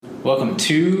Welcome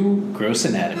to Gross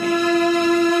Anatomy.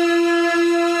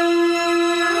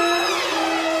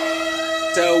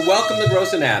 So, welcome to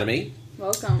Gross Anatomy.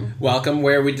 Welcome,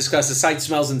 where we discuss the sights,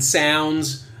 smells, and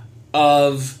sounds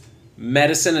of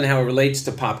medicine and how it relates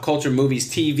to pop culture,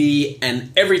 movies, TV,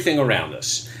 and everything around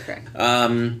us. Correct.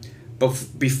 But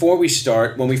before we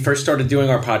start, when we first started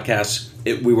doing our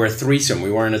podcast, we were a threesome.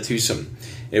 We weren't a twosome.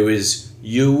 It was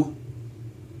you,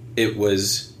 it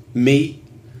was me,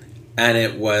 and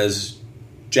it was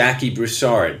Jacqueline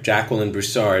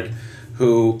Broussard,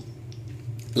 who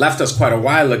left us quite a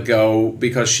while ago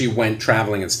because she went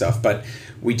traveling and stuff. But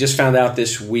we just found out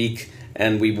this week,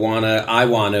 and I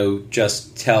want to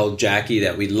just tell Jackie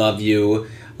that we love you,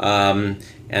 and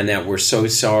that we're so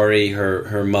sorry.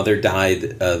 Her mother died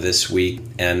this week,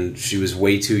 and she was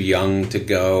way too young to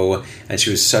go, and she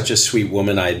was such a sweet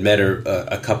woman. I had met her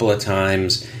a couple of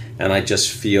times, and I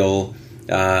just feel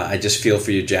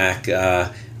for you, Jack.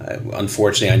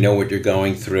 Unfortunately, I know what you're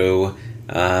going through,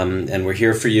 and we're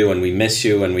here for you, and we miss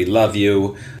you, and we love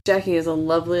you. Jackie is a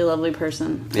lovely, lovely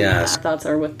person. Yes. Our thoughts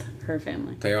are with her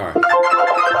family. They are.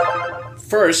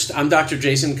 First, I'm Dr.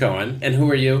 Jason Cohen, and who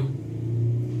are you?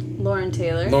 Lauren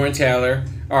Taylor,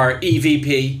 our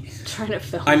EVP. Trying to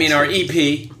film. Our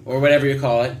EP, or whatever you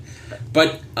call it.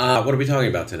 But what are we talking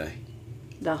about today?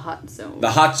 The Hot Zone.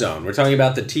 The Hot Zone. We're talking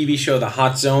about the TV show The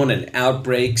Hot Zone and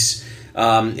outbreaks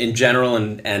in general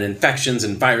and infections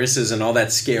and viruses and all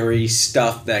that scary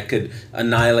stuff that could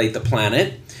annihilate the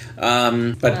planet.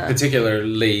 But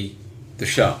particularly the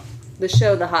show. The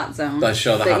show The Hot Zone. The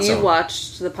show The Hot Zone. That you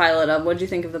watched the pilot of. What did you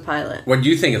think of the pilot? What do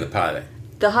you think of the pilot?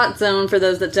 The Hot Zone, for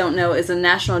those that don't know, is a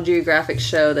National Geographic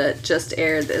show that just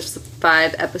aired. It's a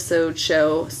 5-episode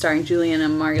show starring Julianna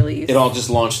and Margulies. It all just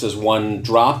launched as one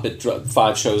drop?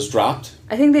 5 shows dropped?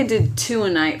 I think they did 2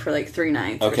 a night for like 3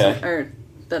 nights. Okay.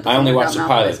 I only watched the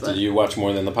pilot. But... Did you watch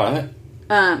more than the pilot?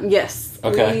 Yes.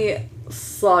 Okay. We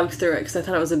slogged through it because I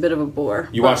thought it was a bit of a bore.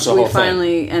 You watched the whole thing? We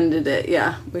finally ended it,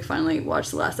 yeah. We finally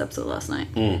watched the last episode last night.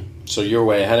 So you're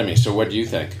way ahead of me. So what do you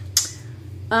think?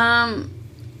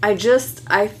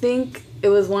 I think it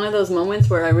was one of those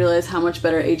moments where I realized how much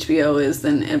better HBO is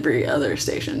than every other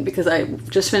station, because I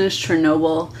just finished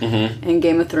Chernobyl and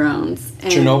Game of Thrones.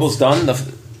 And Chernobyl's done?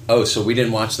 So we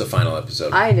didn't watch the final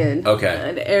episode. I did. Okay.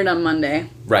 It aired on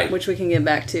Monday. Right. Which we can get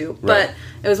back to. Right. But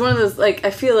it was one of those, I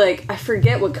feel like I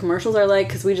forget what commercials are like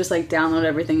because we just, download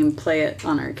everything and play it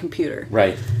on our computer.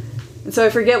 Right. And so I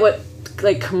forget what,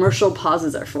 commercial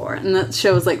pauses are for. And that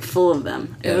show was, full of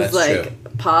them. Yeah, it was, that's true.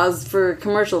 Pause for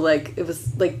commercial. It was,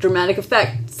 dramatic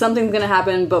effect. Something's going to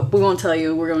happen, but we won't tell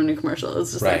you. We're going to commercial. It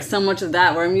was just, right. So much of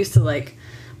that where I'm used to,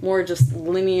 more just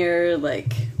linear,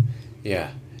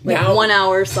 Yeah. 1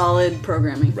 hour solid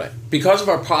programming. Right. Because of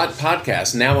our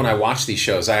podcast, now when I watch these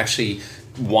shows, I actually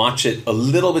watch it a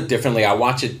little bit differently. I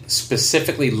watch it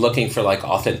specifically looking for,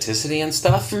 authenticity and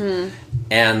stuff. Mm-hmm.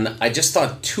 And I just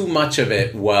thought too much of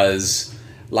it was,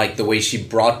 the way she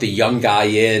brought the young guy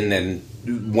in and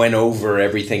went over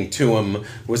everything to him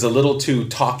was a little too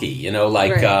talky,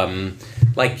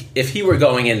 right. If he were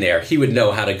going in there, he would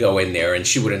know how to go in there, and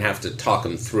she wouldn't have to talk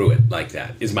him through it like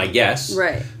that, is my guess.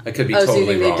 Right. I could be totally wrong.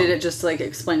 So you think they did it just to,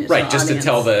 explain it to right, the just audience. to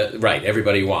tell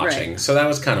everybody watching. Right. So that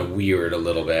was kind of weird a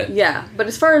little bit. Yeah, but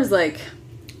as far as,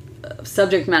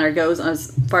 subject matter goes,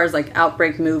 as far as,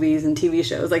 Outbreak movies and TV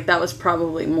shows, that was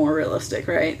probably more realistic,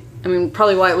 right? I mean,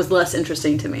 probably why it was less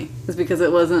interesting to me is because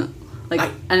it wasn't,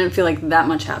 I didn't feel like that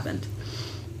much happened.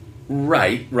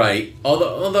 Right.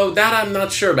 Although that I'm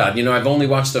not sure about. I've only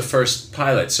watched the first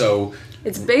pilot, so...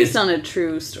 It's based on a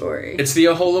true story. It's the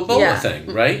whole Ebola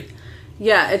thing, right?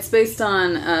 Yeah, it's based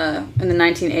on, in the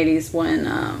 1980s when,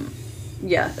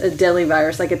 a deadly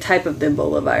virus, a type of the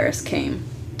Ebola virus came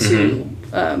to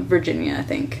Virginia, I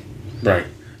think. Right.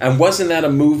 And wasn't that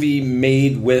a movie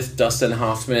made with Dustin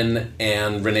Hoffman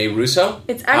and Rene Russo?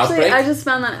 It's actually, Outbreak? I just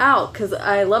found that out, because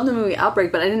I love the movie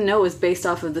Outbreak, but I didn't know it was based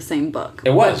off of the same book. It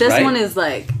was, but this right? one is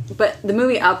but the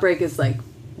movie Outbreak is I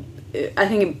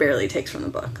think it barely takes from the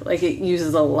book. It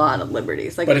uses a lot of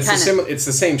liberties. But it's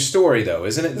the same story, though,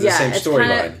 isn't it? It's the same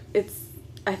storyline.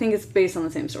 I think it's based on the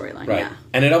same storyline, right. Yeah.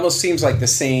 And it almost seems like the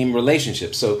same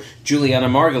relationship. So Julianna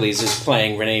Margulies is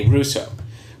playing Rene Russo.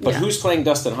 But who's playing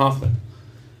Dustin Hoffman?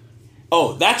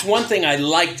 Oh, that's one thing I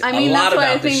liked a lot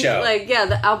about the show.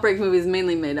 The Outbreak movie is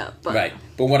mainly made up. But. Right.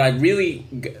 But what I really...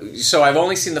 So I've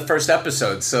only seen the first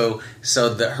episode. So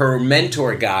her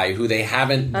mentor guy, who they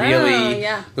haven't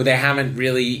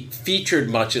really featured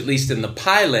much, at least in the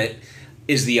pilot,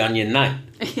 is the Onion Knight.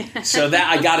 So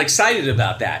that I got excited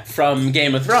about that from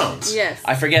Game of Thrones. Yes.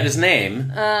 I forget his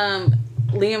name.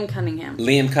 Liam Cunningham.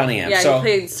 Yeah, he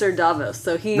played Sir Davos.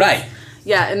 So he's... Right.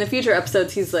 Yeah, in the future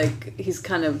episodes, he's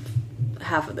kind of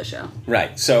half of the show.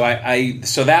 Right. So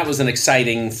so that was an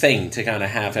exciting thing to kind of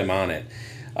have him on it.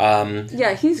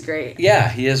 Yeah, he's great. Yeah,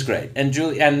 he is great. And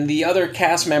and the other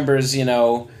cast members,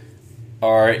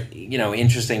 are,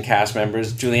 interesting cast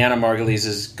members. Julianna Margulies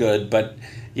is good, but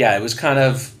yeah, it was kind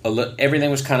of everything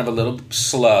was kind of a little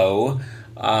slow.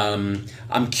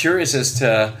 I'm curious as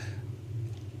to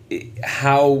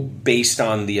how based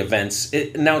on the events.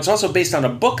 Now, it's also based on a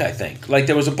book, I think. Like,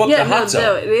 there was a book, The Hot Zone.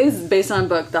 No, it is based on a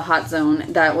book, The Hot Zone.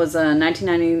 That was a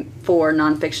 1994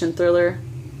 nonfiction thriller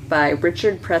by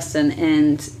Richard Preston,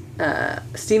 and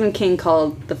Stephen King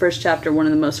called the first chapter one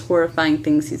of the most horrifying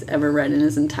things he's ever read in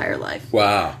his entire life.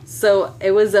 Wow. So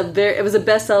it was a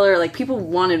bestseller. Like, people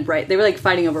wanted they were like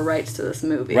fighting over rights to this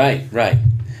movie. Right.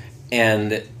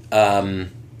 And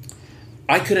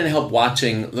I couldn't help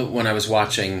when I was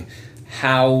watching,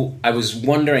 how I was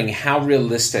wondering how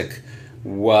realistic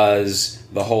was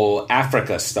the whole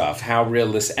Africa stuff. How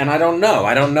realistic, and I don't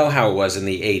know how it was in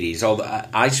the 80s. Although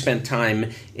I spent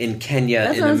time in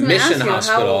Kenya in a mission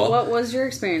hospital. What was your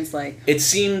experience like?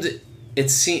 Was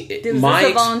this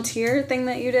a volunteer thing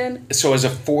that you did? So as a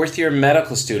fourth-year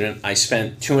medical student, I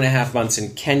spent 2.5 months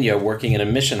in Kenya working in a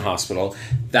mission hospital.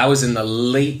 That was in the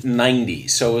late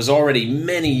 90s. So it was already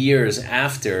many years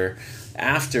after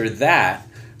that.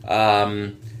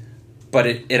 But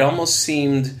it almost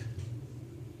seemed,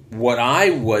 what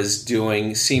I was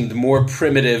doing seemed more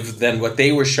primitive than what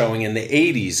they were showing in the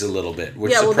 80s a little bit,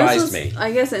 which surprised me.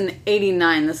 I guess in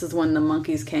 89, this is when the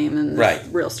monkeys came and the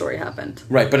real story happened.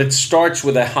 Right, but it starts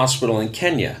with a hospital in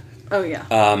Kenya. Oh, yeah.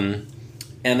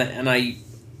 And I,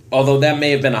 although that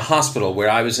may have been a hospital where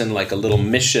I was in like a little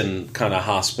mission kind of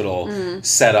hospital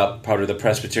set up, part of the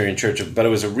Presbyterian Church, but it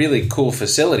was a really cool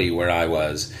facility where I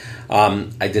was.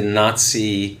 I did not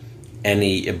see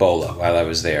any Ebola while I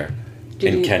was there.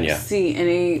 In Kenya. See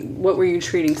any? What were you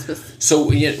treating specifically? So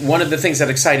one of the things that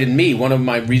excited me, one of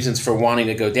my reasons for wanting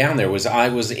to go down there, was I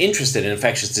was interested in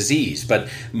infectious disease. But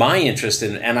my interest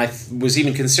and I was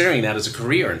even considering that as a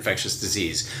career, infectious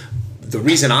disease. The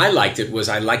reason I liked it was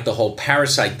I liked the whole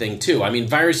parasite thing too. I mean,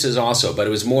 viruses also, but it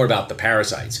was more about the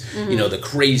parasites. Mm-hmm. The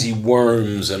crazy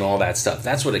worms and all that stuff.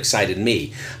 That's what excited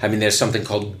me. I mean, there's something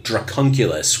called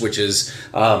dracunculus, which is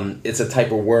it's a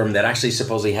type of worm that actually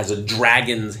supposedly has a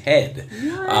dragon's head.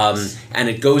 And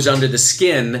it goes under the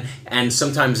skin, and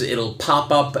sometimes it'll pop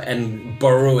up and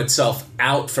burrow itself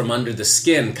out from under the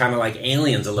skin, kind of like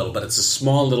aliens a little, but it's a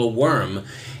small little worm.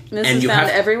 This is found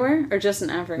everywhere, or just in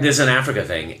Africa? This is an Africa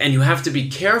thing. And you have to be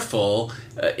careful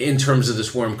in terms of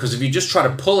this worm, because if you just try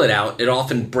to pull it out, it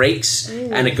often breaks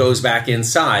and it goes back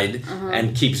inside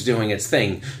and keeps doing its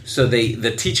thing. So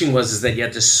the teaching was that you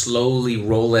had to slowly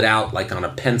roll it out like on a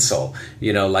pencil,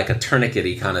 like a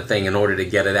tourniquet-y kind of thing in order to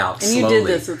get it out slowly. And you did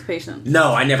this with patients?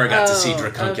 No, I never got to see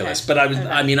dracunculus. Okay. But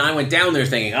I went down there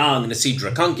thinking, I'm going to see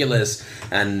dracunculus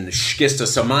and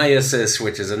schistosomiasis,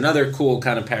 which is another cool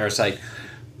kind of parasite.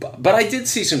 But I did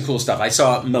see some cool stuff. I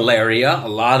saw malaria, a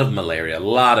lot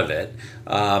of it.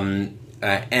 And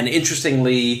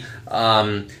interestingly,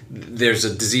 there's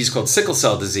a disease called sickle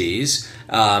cell disease,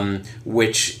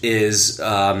 which is,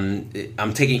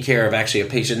 I'm taking care of actually a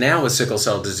patient now with sickle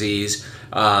cell disease.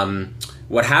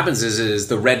 What happens is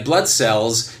the red blood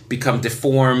cells become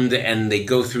deformed and they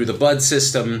go through the blood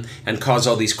system and cause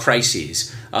all these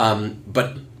crises.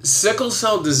 But sickle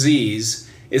cell disease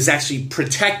is actually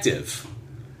protective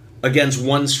against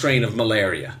one strain of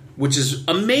malaria, which is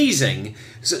amazing.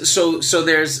 So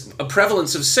there's a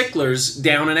prevalence of sicklers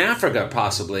down in Africa,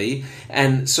 possibly.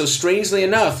 And so strangely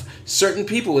enough, certain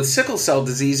people with sickle cell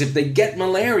disease, if they get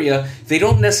malaria,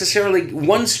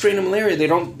 one strain of malaria, they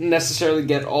don't necessarily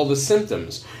get all the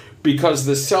symptoms, because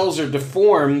the cells are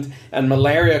deformed and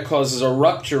malaria causes a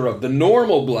rupture of the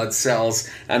normal blood cells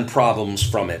and problems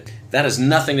from it. That has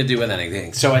nothing to do with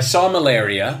anything. So I saw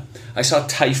malaria. I saw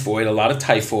typhoid, a lot of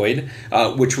typhoid,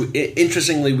 which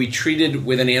interestingly we treated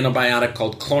with an antibiotic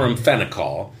called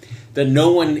chloramphenicol that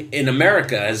no one in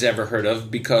America has ever heard of,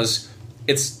 because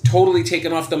it's totally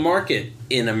taken off the market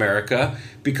in America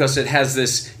because it has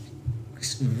this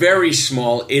very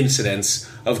small incidence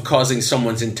of causing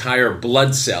someone's entire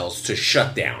blood cells to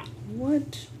shut down.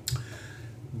 What?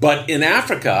 But in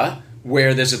Africa,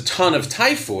 where there's a ton of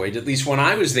typhoid, at least when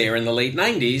I was there in the late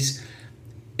 90s,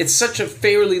 it's such a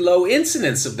fairly low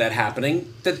incidence of that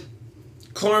happening that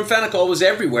chloramphenicol was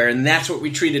everywhere, and that's what we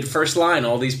treated first line,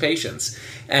 all these patients.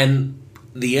 And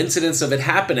the incidence of it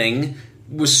happening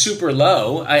was super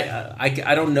low.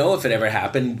 I don't know if it ever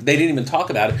happened. They didn't even talk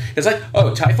about it. It's like,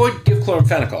 typhoid, give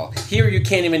chloramphenicol. Here you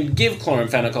can't even give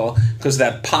chloramphenicol because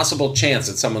that possible chance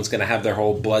that someone's going to have their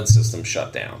whole blood system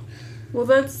shut down. Well,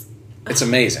 It's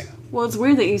amazing. Well, it's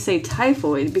weird that you say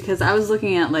typhoid, because I was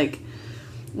looking at, like,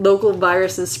 local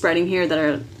viruses spreading here that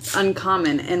are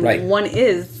uncommon, and one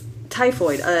is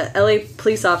typhoid. A LA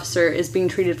police officer is being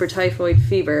treated for typhoid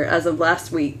fever as of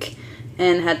last week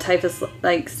and had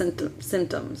typhus-like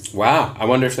symptoms. Wow. I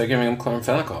wonder if they're giving him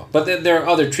chloramphenicol. But there are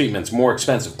other treatments, more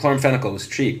expensive. Chloramphenicol is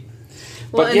cheap.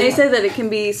 Well, and they say that it can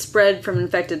be spread from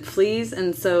infected fleas,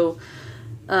 and so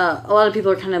a lot of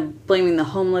people are kind of blaming the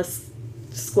homeless,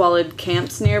 squalid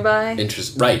camps nearby.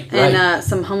 Right. And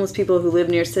some homeless people who live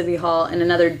near City Hall, and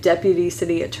another deputy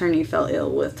city attorney fell ill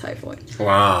with typhoid.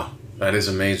 Wow. That is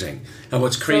amazing. And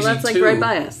what's crazy, so that's, like, right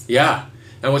by us. Yeah.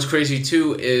 And what's crazy,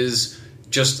 too, is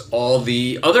just all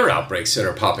the other outbreaks that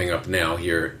are popping up now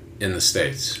here in the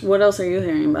States. What else are you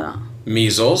hearing about?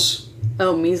 Measles.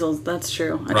 Oh, measles. That's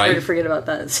true. I try to forget about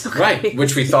that. It's so right,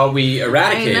 which we thought we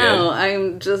eradicated. I know.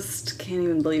 I just can't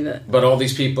even believe it. But all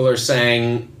these people are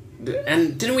saying...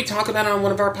 And didn't we talk about it on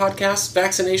one of our podcasts,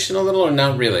 vaccination a little, or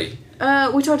not really?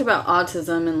 We talked about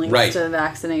autism and links to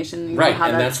vaccination. Right,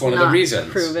 and that's one of the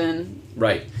reasons. Proven.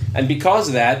 Right. And because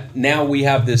of that, now we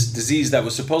have this disease that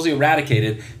was supposedly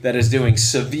eradicated that is doing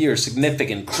severe,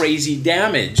 significant, crazy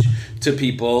damage to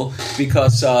people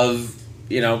because of,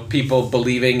 people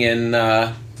believing in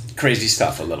crazy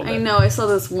stuff a little bit. I know. I saw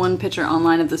this one picture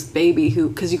online of this baby who,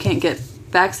 because you can't get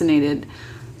vaccinated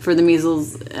for the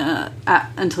measles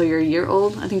until you're a year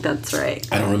old. I think that's right.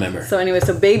 I don't remember. So anyway,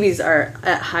 so babies are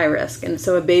at high risk, and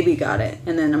so a baby got it,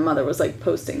 and then a mother was, like,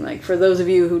 posting, like, for those of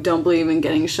you who don't believe in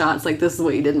getting shots, like, this is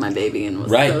what you did to my baby, and it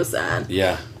was so sad.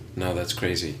 Yeah. No, that's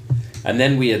crazy. And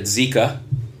then we had Zika.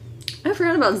 I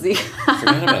forgot about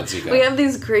Zika. We have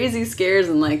these crazy scares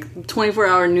and, like,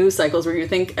 24-hour news cycles where you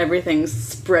think everything's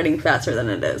spreading faster than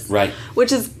it is. Right.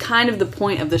 Which is kind of the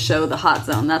point of the show, The Hot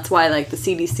Zone. That's why, like, the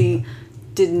CDC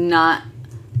did not,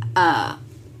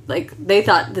 they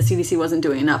thought the CDC wasn't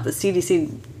doing enough. The CDC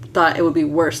thought it would be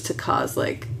worse to cause,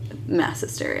 like, mass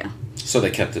hysteria. So they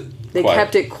kept it quiet. They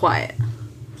kept it quiet.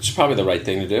 Which is probably the right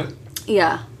thing to do.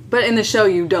 Yeah. But in the show,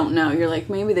 you don't know. You're like,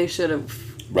 maybe they should have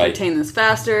contained this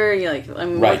faster. You're like, I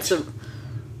mean,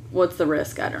 what's the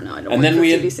risk? I don't know. I don't work for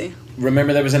CDC.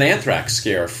 Remember there was an anthrax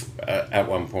scare at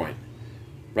one point.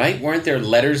 Right? Weren't there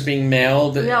letters being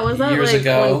mailed years ago? Yeah, was that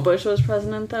like when Bush was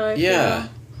president, though? Yeah.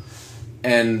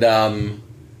 And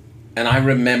I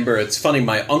remember, it's funny,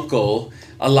 my uncle,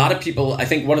 a lot of people, I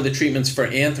think one of the treatments for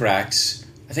anthrax,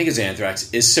 is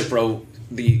Cipro,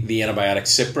 the antibiotic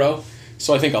Cipro.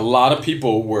 So I think a lot of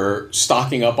people were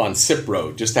stocking up on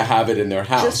Cipro just to have it in their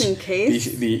house. Just in case?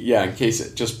 In case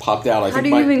it just popped out. How do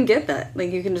you even get that?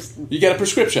 Like, you can just... You get a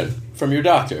prescription from your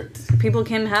doctor. People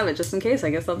can have it just in case. I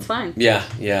guess that's fine.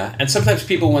 Yeah. And sometimes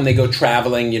people, when they go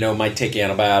traveling, might take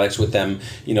antibiotics with them,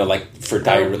 like for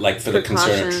the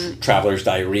concern of travelers'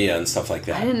 diarrhea and stuff like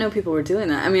that. I didn't know people were doing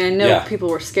that. I mean, I know people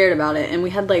were scared about it, and we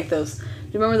had, like, those...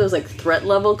 Do you remember those, like, threat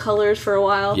level colors for a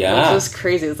while? Yeah. It was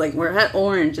crazy. It's like, we're at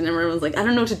orange, and everyone was like, I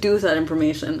don't know what to do with that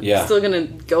information. Yeah. I'm still going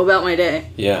to go about my day.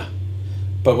 Yeah.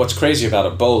 But what's crazy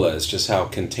about Ebola is just how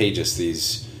contagious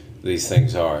these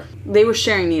things are. They were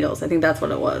sharing needles. I think that's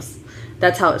what it was.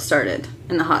 That's how it started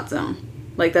in the hot zone.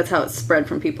 Like, that's how it spread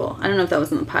from people. I don't know if that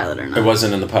was in the pilot or not. It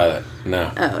wasn't in the pilot,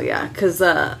 no. Oh, yeah. Because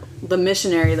the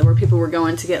missionary where people were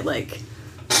going to get, like,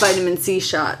 vitamin C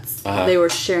shots, they were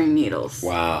sharing needles.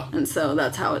 Wow. And so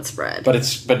that's how it spread.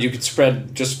 But you could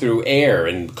spread just through air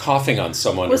and coughing on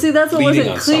someone. Well, see, that's what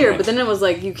wasn't clear. Someone. But then it was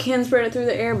like, you can spread it through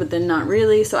the air, but then not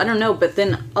really. So I don't know. But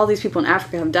then all these people in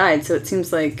Africa have died. So it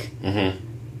seems like,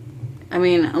 I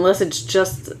mean, unless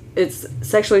it's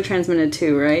sexually transmitted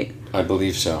too, right? I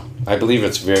believe so. I believe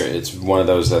it's one of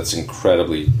those that's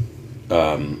incredibly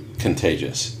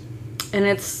contagious. And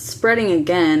it's spreading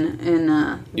again in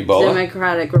Ebola?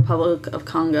 Democratic Republic of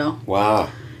Congo. Wow.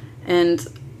 And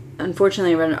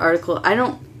unfortunately, I read an article. I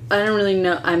don't really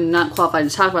know. I'm not qualified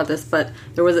to talk about this, but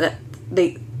there was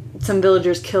some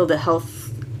villagers killed a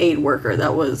health aid worker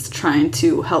that was trying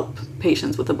to help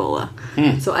patients with Ebola.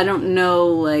 So I don't know,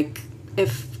 like,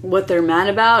 if what they're mad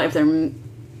about, if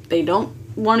they don't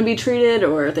want to be treated,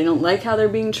 or if they don't like how they're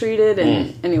being treated.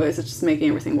 And anyways, it's just making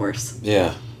everything worse.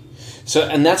 Yeah. So,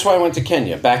 and that's why I went to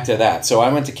Kenya, back to that. So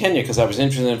I went to Kenya because I was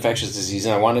interested in infectious disease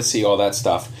and I wanted to see all that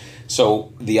stuff.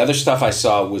 So the other stuff I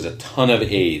saw was a ton of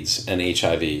AIDS and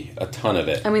HIV, a ton of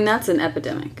it. I mean, that's an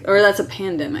epidemic, or that's a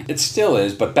pandemic. It still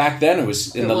is, but back then it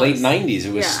was in the late 90s.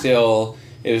 It was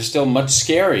still much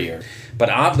scarier. But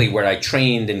oddly, where I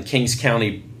trained in Kings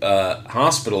County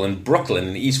Hospital in Brooklyn,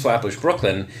 in East Flatbush,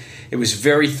 Brooklyn, it was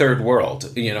very third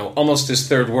world. Almost as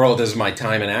third world as my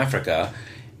time in Africa.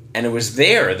 And it was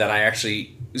there that I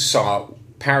actually saw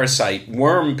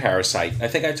worm parasite. I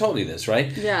think I told you this,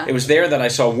 right? Yeah. It was there that I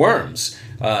saw worms.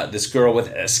 This girl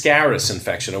with Ascaris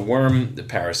infection, a worm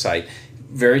parasite,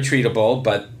 very treatable,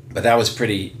 but that was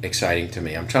pretty exciting to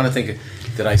me. I'm trying to think,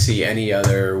 did I see any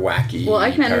other wacky Well,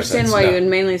 I can understand parasites? why No. you would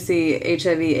mainly see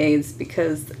HIV/AIDS,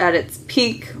 because at its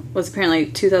peak was apparently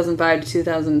 2005 to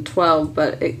 2012,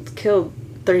 but it killed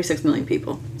 36 million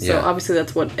people. So Yeah. obviously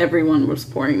that's what everyone was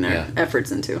pouring their Yeah.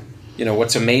 efforts into. You know,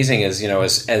 what's amazing is,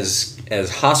 as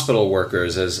hospital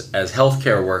workers, as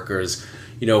healthcare workers,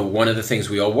 one of the things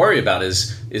we all worry about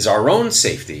is our own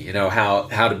safety. How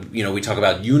to, we talk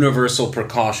about universal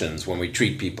precautions when we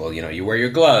treat people. You wear your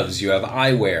gloves, you have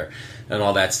eyewear, and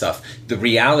all that stuff. The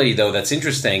reality, though, that's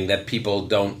interesting that people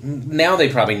don't, now they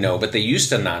probably know, but they used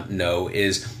to not know,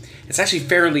 is it's actually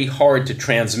fairly hard to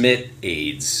transmit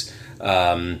AIDS.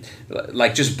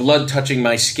 Like just blood touching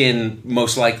my skin,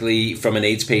 most likely from an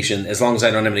AIDS patient, as long as I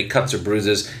don't have any cuts or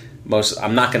bruises,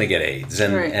 I'm not going to get AIDS.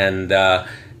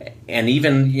 And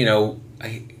even,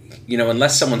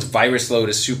 unless someone's virus load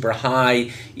is super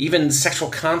high, even sexual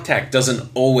contact doesn't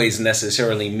always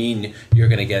necessarily mean you're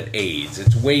going to get AIDS.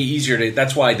 It's way easier to,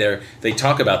 that's why they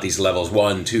talk about these levels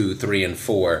 1, 2, 3, and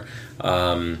 4.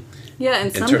 Yeah,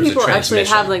 and some terms of people actually transmission.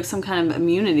 have like some kind of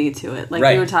immunity to it. Like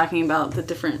Right. we were talking about the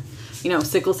different,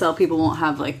 sickle cell people won't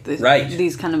have like Right.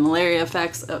 these kind of malaria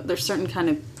effects. There's certain kind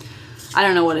of, I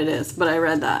don't know what it is, but I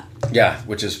read that. Yeah,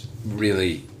 which is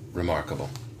really remarkable.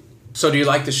 So do you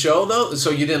like the show, though?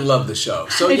 So you didn't love the show.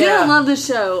 So I didn't love the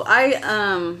show.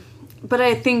 But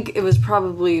I think it was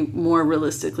probably more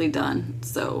realistically done.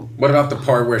 So What about the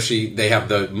part where they have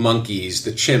the monkeys,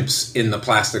 the chimps in the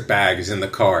plastic bags in the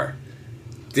car?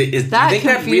 Do you think that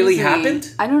confused really me. happened?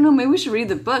 I don't know. Maybe we should read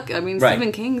the book. I mean, Right.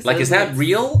 Stephen King says Like, is that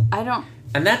real? I don't.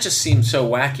 And that just seems so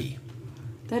wacky.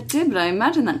 That did, but I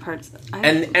imagine that part's.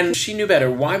 And she knew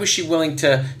better. Why was she willing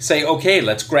to say, "Okay,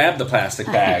 let's grab the plastic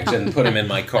bags and put them in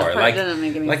my car"? That part didn't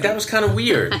make any sense. That was kind of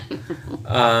weird.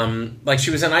 Like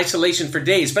she was in isolation for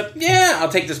days, but yeah, I'll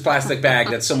take this plastic bag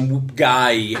that some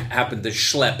guy happened to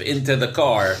schlep into the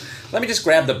car. Let me just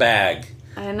grab the bag.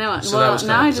 I know. So that well, was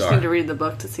now kinda I just bizarre. need to read the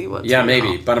book to see what's Yeah, going maybe.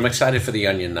 on. But I'm excited for the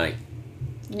Onion Night.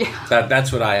 Yeah.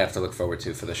 That's what I have to look forward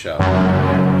to for the show.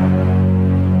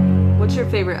 What's your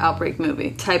favorite Outbreak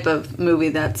movie? Type of movie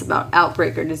that's about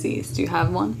outbreak or disease? Do you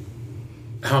have one?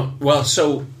 Well,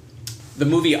 so the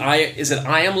movie is it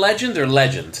I Am Legend or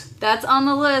Legend? That's on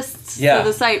the list Yeah. for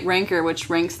the site Ranker, which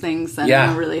ranks things. I Yeah.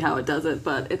 don't know really how it does it,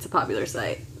 but it's a popular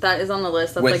site. That is on the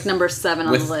list. That's With- like number 7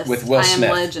 on the list. With Will I Smith.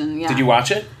 Am Legend. Yeah. Did you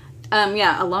watch it?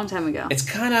 Yeah, a long time ago. It's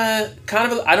kind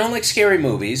of. I don't like scary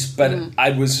movies, but Mm-hmm.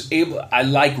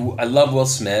 I love Will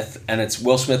Smith, and it's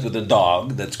Will Smith with a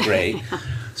dog. That's great.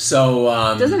 So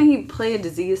Doesn't he play a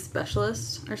disease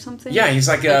specialist or something? yeah, he's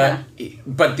like Okay.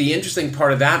 But the interesting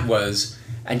part of that was,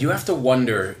 and you have to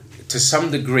wonder to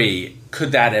some degree,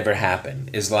 could that ever happen?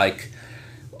 Is like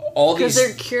all Because these.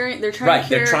 they're curing. They're trying Right, to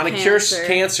cure they're trying to cure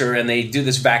cancer, and they do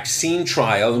this vaccine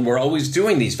trial, and we're always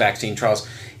doing these vaccine trials.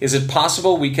 Is it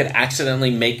possible we could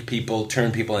accidentally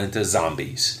turn people into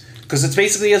zombies? Because it's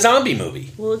basically a zombie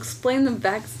movie. Well, explain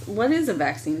what is a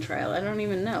vaccine trial? I don't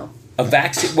even know. A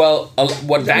vaccine. Well,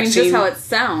 what vaccine? I mean, just how it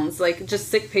sounds. Like, just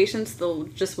sick patients they'll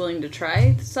just willing to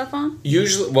try stuff on?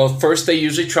 First they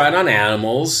usually try it on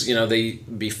animals.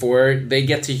 Before they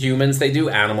get to humans, they do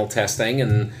animal testing,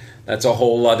 and that's a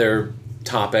whole other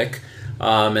topic.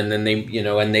 And then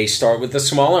they start with the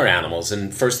smaller animals,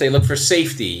 and first they look for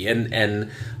safety and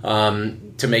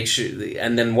to make sure,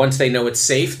 and then once they know it's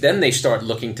safe, then they start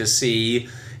looking to see,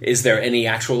 is there any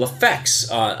actual effects,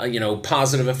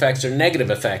 positive effects or negative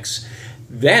effects.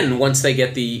 Then once they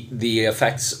get the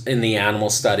effects in the animal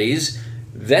studies,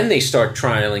 then they start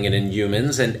trialing it in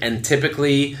humans, and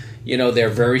typically, there are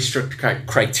very strict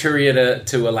criteria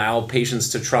to allow patients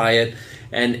to try it,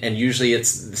 and usually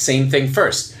it's the same thing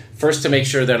first. First to make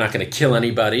sure they're not going to kill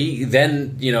anybody,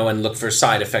 then, and look for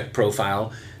side effect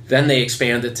profile. Then they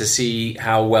expand it to see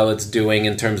how well it's doing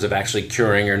in terms of actually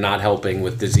curing or not helping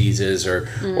with diseases or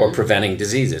preventing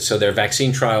diseases. So they're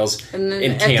vaccine trials And then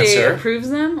in the FDA cancer. approves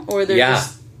them, or they're Yeah.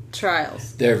 just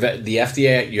trials? The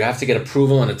FDA, you have to get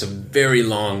approval, and it's a very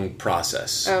long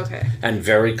process. Oh, okay. And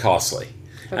very costly.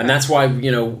 Okay. And that's why,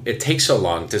 it takes so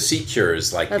long to see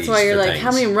cures like That's these. why you're for like, things.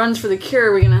 how many runs for the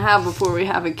cure are we going to have before we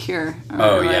have a cure?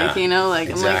 Or yeah. Exactly. I'm like,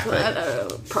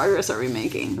 what progress are we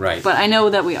making? Right. But I know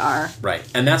that we are. Right.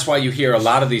 And that's why you hear a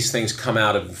lot of these things come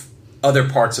out of other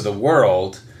parts of the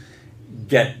world,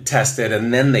 get tested,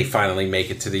 and then they finally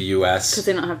make it to the U.S. Because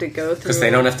they don't have to go through. Because they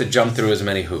don't have to jump through as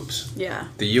many hoops. Yeah.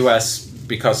 The U.S.,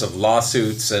 because of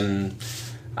lawsuits and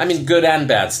I mean, good and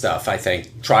bad stuff, I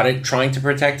think. Trying to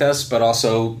protect us, but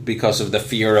also because of the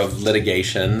fear of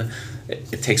litigation,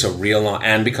 it takes a real long...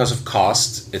 And because of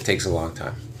cost, it takes a long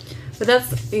time. But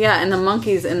that's... Yeah, and the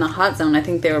monkeys in the hot zone, I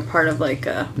think they were part of, like,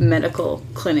 a medical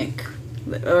clinic.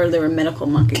 Or they were medical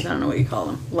monkeys. I don't know what you call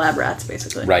them. Lab rats,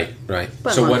 basically. Right.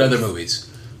 But So monkeys. what other movies?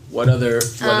 What other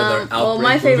Outbreak well,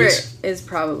 my favorite movies? is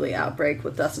probably Outbreak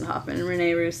with Dustin Hoffman and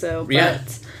Rene Russo. But Yeah.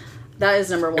 that is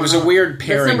number one. It was a weird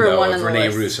pairing, though, on of the Rene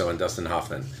list. Russo and Dustin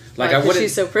Hoffman. Like, I wouldn't...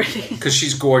 she's so pretty. Because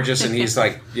she's gorgeous, and he's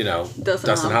like,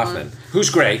 Dustin Hoffman. Who's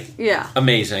great. Yeah.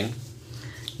 Amazing.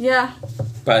 Yeah.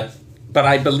 But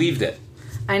I believed it.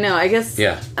 I know. I guess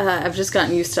Yeah. I've just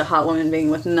gotten used to hot women being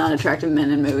with non-attractive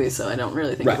men in movies, so I don't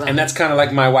really think about it. And that's kind of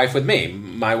like my wife with me.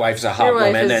 My wife's a hot Your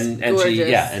wife woman, is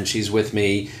and she's with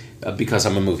me because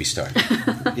I'm a movie star.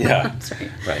 Yeah. That's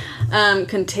right.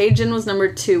 Contagion was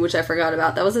number 2, which I forgot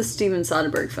about. That was a Steven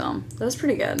Soderbergh film. That was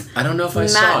pretty good. I don't know if I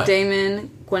saw Matt it.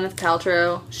 Damon, Gwyneth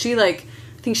Paltrow. She I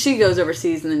think she goes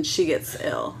overseas and then she gets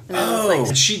ill. And then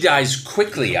it's She dies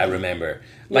quickly, I remember.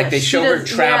 Like, Yeah, they she show her does-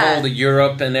 travel yeah. to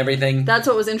Europe and everything. that's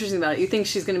what was interesting about it. You think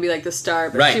she's going to be like the star,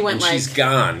 but Right, she went and she's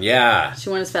gone, yeah. She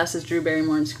went as fast as Drew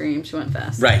Barrymore in Scream. She went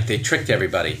fast. Right, they tricked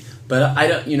everybody. But I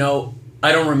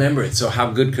don't remember it. So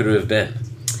how good could it have been?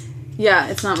 Yeah,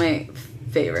 it's not my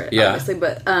favorite, Yeah. obviously,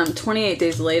 but 28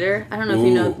 Days Later. I don't know if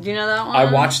you know. Do you know that one?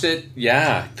 I watched it,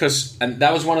 yeah, and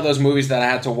that was one of those movies that I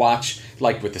had to watch,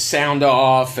 like, with the sound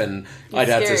off, and I'd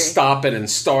have to scary. stop it and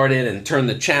start it and turn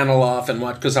the channel off and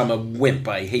watch, because I'm a wimp.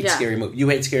 I hate Yeah. scary movies. You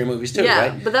hate scary movies too, Yeah,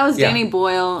 right? but that was Yeah. Danny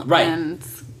Boyle Right. and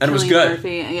it was Cillian good.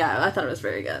 Murphy. Yeah, I thought it was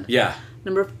very good. Yeah.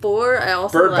 Number 4, I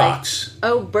also Bird liked- Box.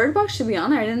 Oh, Bird Box should be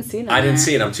on there. I didn't see it. I didn't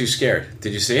see it. I'm too scared.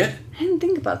 Did you see it? I didn't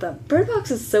think about that. Bird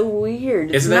Box is so weird.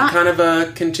 It's Isn't that not- kind of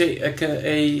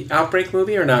a Outbreak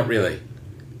movie or not really?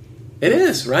 It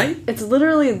is, right? It's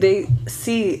literally they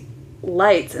see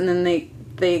lights and then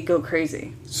they go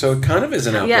crazy. So it kind of is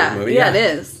an Outbreak movie. Yeah, it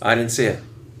is. I didn't see it.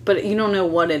 But you don't know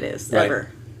what it is Right. ever.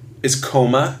 Is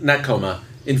not Coma,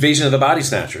 Invasion of the Body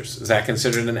Snatchers. Is that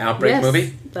considered an Outbreak Yes,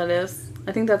 movie? that is.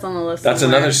 I think that's on the list. That's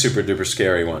somewhere. another super duper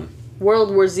scary one.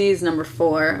 World War Z is number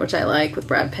 4, which I like with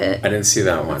Brad Pitt. I didn't see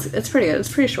that one. It's pretty good. It's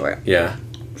pretty short. Yeah.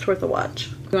 It's worth a watch.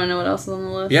 You want to know what else is on the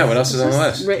list? Yeah, what else is on the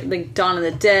list? Like Dawn of the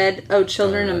Dead. Oh,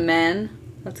 Children of Men.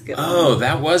 That's a good one. Oh,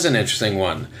 that was an interesting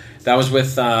one. That was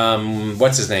with,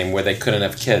 what's his name, where they couldn't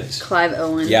have kids. Clive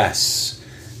Owen. Yes.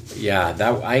 Yeah,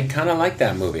 I kind of like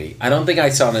that movie. I don't think I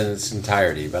saw it in its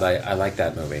entirety, but I like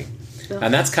that movie.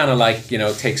 And that's kind of like,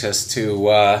 takes us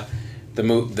to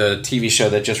the TV show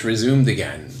that just resumed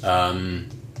again,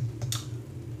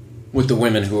 with the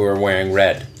women who are wearing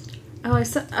red. Oh,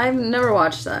 I've never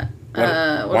watched that.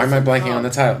 What Why is am I it blanking called? on the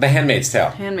title? The Handmaid's Tale.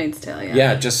 Handmaid's Tale, yeah.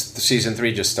 Yeah, just season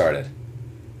 3 just started.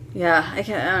 Yeah, I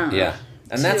don't know. Yeah.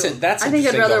 And that's it. That's I think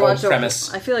I'd interesting, rather the whole watch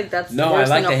premise. I feel like that's No, worse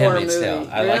I like than The a horror Handmaid's movie. Tale.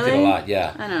 I like it a Really? lot,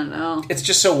 yeah. I don't know. It's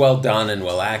just so well done and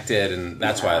well acted, and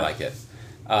that's why I like it.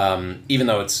 Even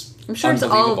though it's I'm sure it's all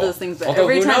of unbelievable. those things, but Although,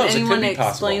 every who time knows, it anyone could be possible.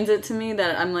 explains it to me,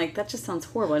 that I'm like, that just sounds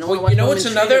horrible. I don't want to Well, watch you know a what's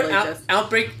woman another treated like this.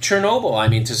 Outbreak? Chernobyl, I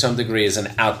mean, to some degree, is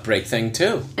an outbreak thing,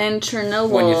 too, And Chernobyl,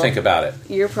 when you think about it.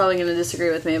 you're probably going to disagree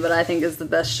with me, but I think is the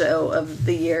best show of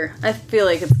the year. I feel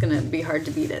like it's going to be hard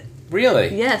to beat it.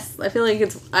 Really? Yes, I feel like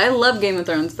I love Game of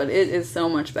Thrones, but it is so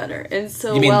much better. It's so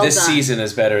well done. You mean this season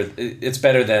is better? It's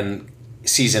better than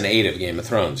season 8 of Game of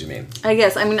Thrones, you mean? I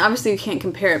guess. I mean, obviously you can't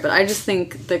compare it, but I just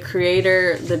think the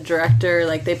creator, the director,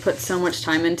 like, they put so much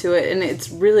time into it, and it's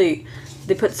really,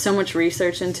 they put so much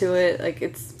research into it. Like,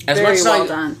 it's very well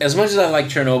done. As much as I like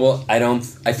Chernobyl,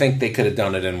 I think they could have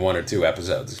done it in 1 or 2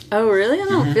 episodes. Oh, really? I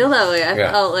don't feel that way. I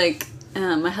Yeah. felt like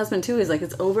my husband too is like,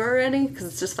 it's over already because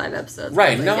it's just 5 episodes.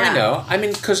 Right? Like, No, yeah. I know. I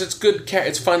mean, because it's good.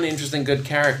 It's fun, interesting, good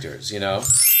characters.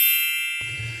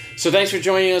 So thanks for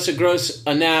joining us at Gross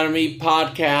Anatomy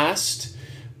Podcast,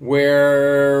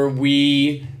 where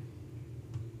we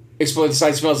explore the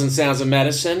sights, smells, and sounds of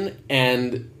medicine.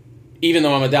 And even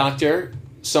though I'm a doctor,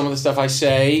 some of the stuff I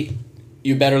say,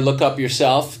 you better look up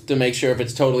yourself to make sure if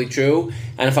it's totally true.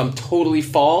 And if I'm totally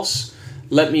false,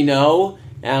 let me know,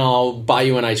 and I'll buy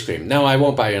you an ice cream. No, I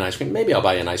won't buy you an ice cream. Maybe I'll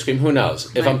buy you an ice cream. Who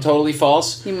knows? If I'm totally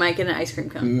false, You might get an ice cream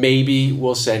cone. maybe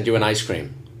we'll send you an ice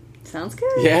cream. Sounds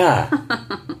good. Yeah.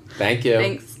 Thank you.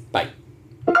 Thanks. Bye.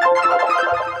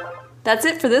 That's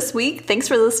it for this week. Thanks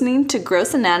for listening to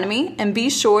Gross Anatomy, and be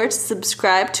sure to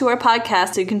subscribe to our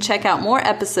podcast so you can check out more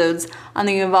episodes on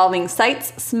the evolving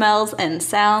sights, smells, and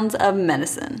sounds of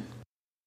medicine.